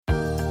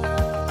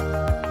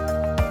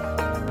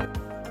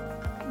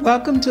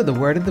Welcome to the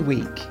Word of the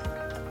Week.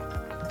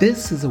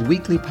 This is a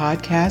weekly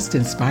podcast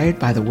inspired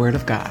by the Word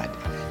of God.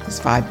 This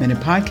 5-minute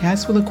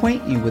podcast will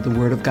acquaint you with the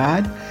Word of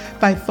God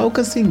by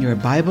focusing your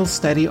Bible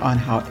study on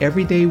how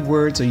everyday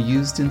words are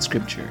used in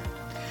Scripture.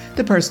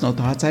 The personal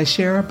thoughts I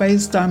share are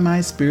based on my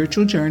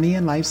spiritual journey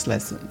and life's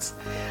lessons.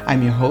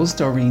 I'm your host,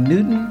 Doreen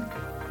Newton.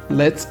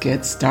 Let's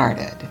get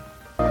started.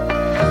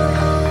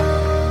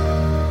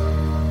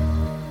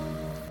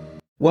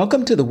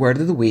 Welcome to the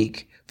Word of the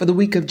Week for the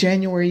week of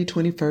January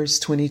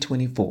 21st,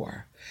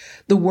 2024.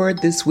 The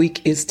word this week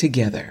is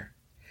together.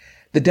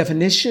 The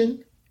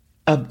definition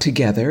of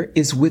together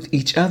is with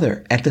each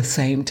other at the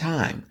same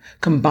time,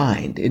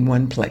 combined in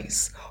one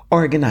place,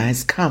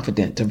 organized,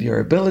 confident of your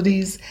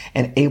abilities,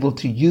 and able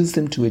to use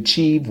them to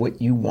achieve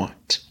what you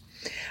want.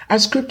 Our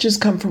scriptures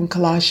come from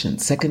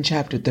Colossians 2nd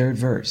chapter 3rd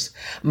verse.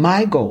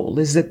 My goal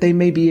is that they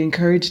may be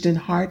encouraged in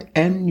heart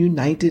and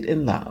united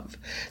in love,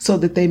 so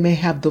that they may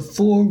have the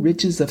full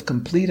riches of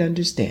complete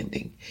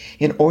understanding,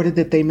 in order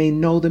that they may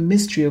know the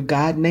mystery of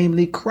God,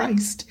 namely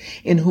Christ,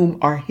 in whom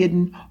are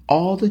hidden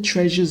all the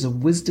treasures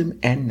of wisdom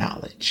and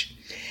knowledge.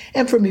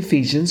 And from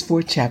Ephesians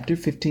 4th chapter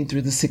 15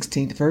 through the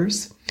 16th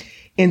verse.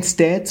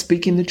 Instead,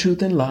 speaking the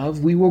truth in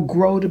love, we will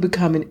grow to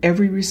become in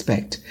every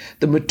respect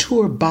the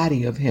mature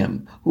body of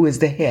Him who is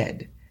the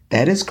head,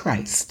 that is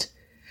Christ.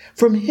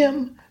 From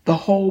Him, the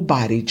whole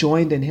body,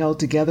 joined and held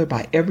together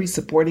by every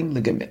supporting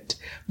ligament,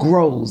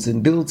 grows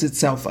and builds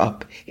itself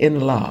up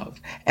in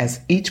love as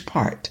each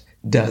part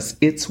does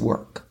its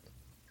work.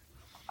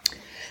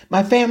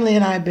 My family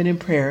and I have been in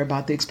prayer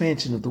about the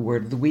expansion of the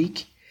Word of the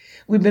Week.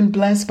 We've been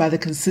blessed by the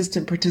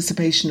consistent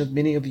participation of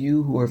many of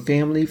you who are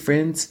family,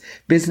 friends,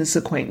 business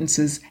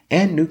acquaintances,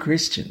 and new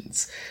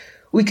Christians.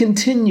 We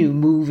continue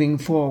moving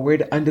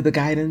forward under the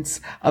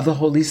guidance of the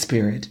Holy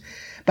Spirit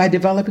by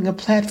developing a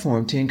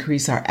platform to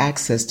increase our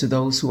access to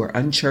those who are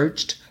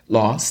unchurched,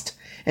 lost,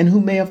 and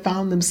who may have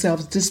found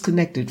themselves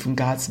disconnected from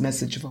God's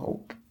message of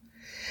hope.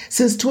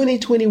 Since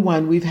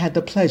 2021, we've had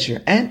the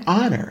pleasure and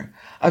honor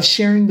of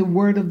sharing the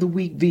Word of the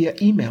Week via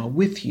email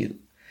with you.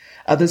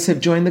 Others have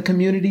joined the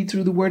community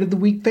through the Word of the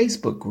Week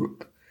Facebook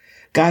group.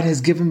 God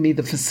has given me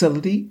the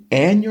facility,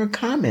 and your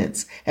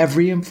comments have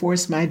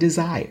reinforced my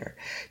desire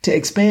to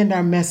expand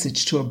our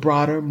message to a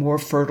broader, more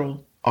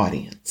fertile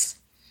audience.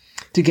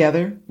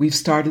 Together, we've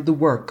started the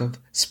work of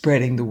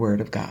spreading the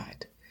Word of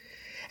God.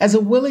 As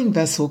a willing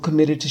vessel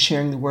committed to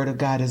sharing the Word of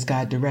God as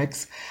God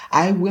directs,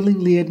 I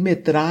willingly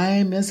admit that I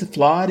am as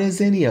flawed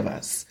as any of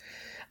us.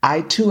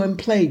 I too am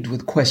plagued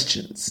with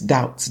questions,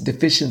 doubts,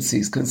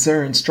 deficiencies,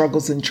 concerns,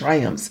 struggles, and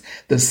triumphs,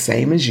 the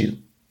same as you.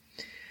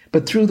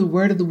 But through the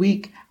Word of the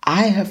Week,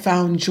 I have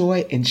found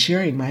joy in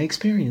sharing my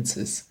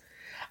experiences.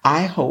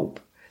 I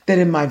hope that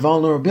in my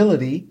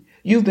vulnerability,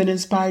 you've been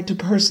inspired to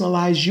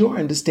personalize your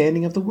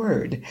understanding of the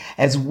Word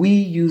as we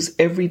use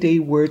everyday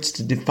words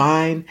to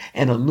define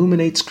and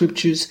illuminate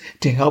scriptures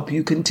to help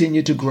you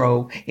continue to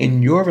grow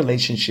in your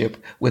relationship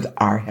with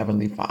our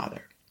Heavenly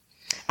Father.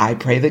 I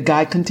pray that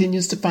God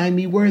continues to find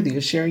me worthy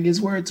of sharing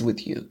His words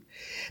with you.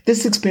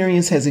 This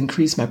experience has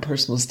increased my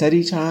personal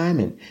study time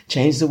and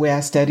changed the way I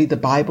study the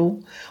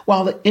Bible,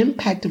 while the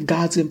impact of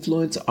God's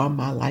influence on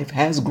my life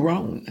has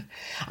grown.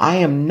 I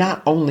am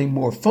not only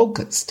more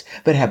focused,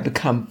 but have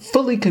become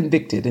fully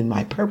convicted in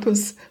my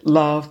purpose,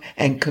 love,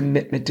 and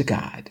commitment to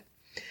God.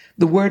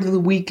 The Word of the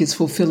Week is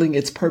fulfilling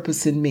its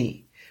purpose in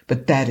me,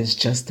 but that is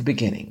just the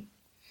beginning.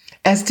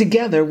 As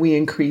together we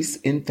increase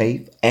in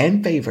faith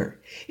and favor,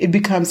 it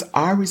becomes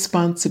our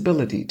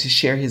responsibility to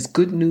share His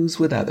good news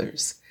with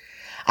others.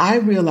 I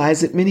realize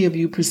that many of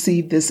you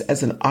perceive this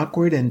as an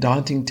awkward and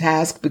daunting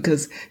task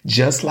because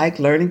just like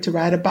learning to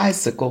ride a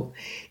bicycle,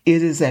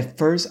 it is at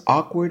first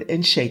awkward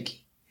and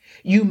shaky.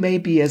 You may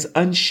be as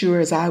unsure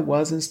as I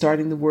was in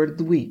starting the Word of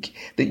the Week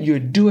that you're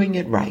doing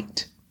it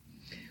right.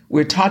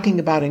 We're talking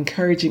about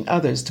encouraging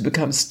others to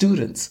become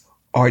students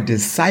or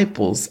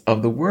disciples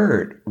of the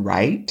Word,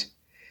 right?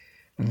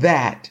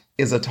 That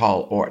is a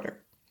tall order.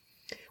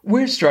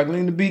 We're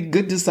struggling to be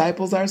good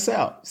disciples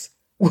ourselves.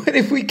 What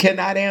if we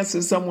cannot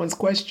answer someone's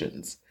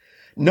questions?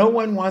 No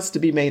one wants to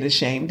be made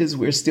ashamed as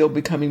we're still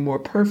becoming more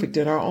perfect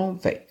in our own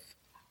faith.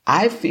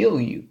 I feel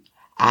you.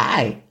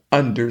 I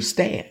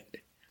understand.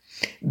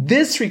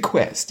 This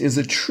request is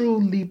a true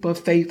leap of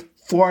faith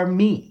for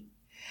me.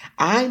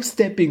 I'm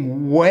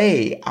stepping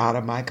way out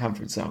of my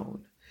comfort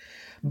zone.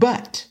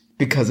 But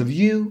because of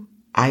you,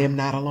 I am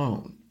not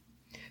alone.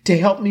 To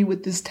help me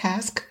with this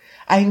task,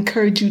 I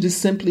encourage you to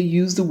simply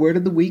use the Word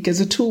of the Week as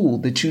a tool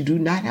that you do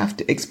not have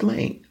to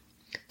explain.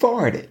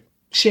 Forward it,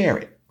 share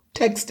it,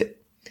 text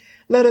it.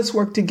 Let us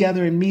work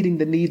together in meeting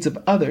the needs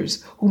of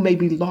others who may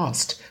be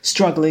lost,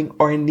 struggling,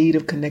 or in need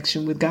of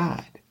connection with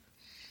God.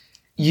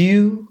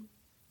 You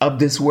of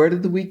this Word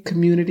of the Week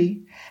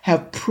community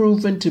have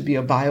proven to be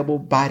a viable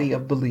body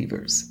of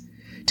believers.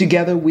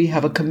 Together, we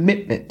have a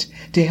commitment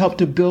to help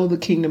to build the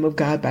kingdom of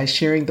God by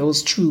sharing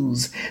those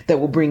truths that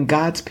will bring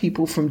God's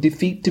people from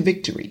defeat to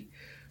victory,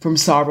 from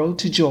sorrow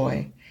to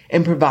joy,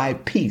 and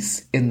provide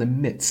peace in the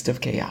midst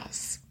of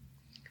chaos.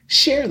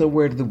 Share the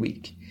Word of the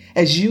Week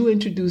as you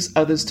introduce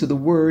others to the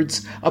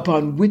words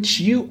upon which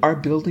you are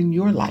building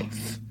your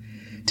life.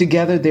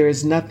 Together, there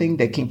is nothing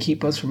that can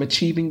keep us from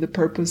achieving the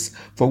purpose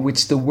for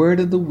which the Word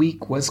of the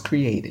Week was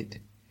created,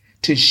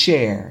 to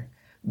share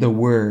the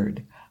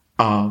Word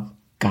of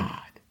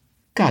God.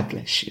 God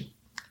bless you.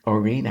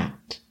 Oreen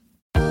out.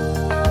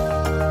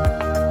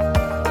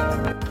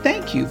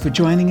 Thank you for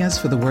joining us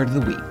for the Word of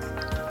the Week.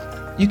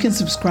 You can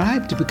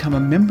subscribe to become a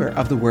member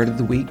of the Word of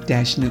the Week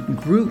Newton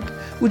group,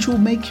 which will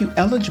make you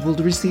eligible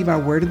to receive our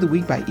Word of the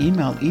Week by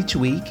email each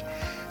week,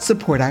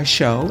 support our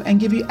show, and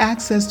give you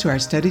access to our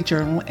study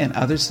journal and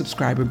other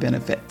subscriber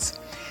benefits.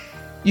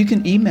 You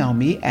can email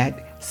me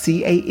at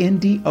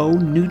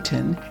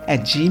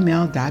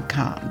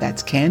candonewton@gmail.com.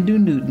 That's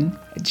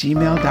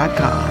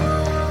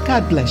candonewton@gmail.com.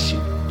 God bless you.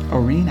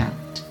 Oreen out.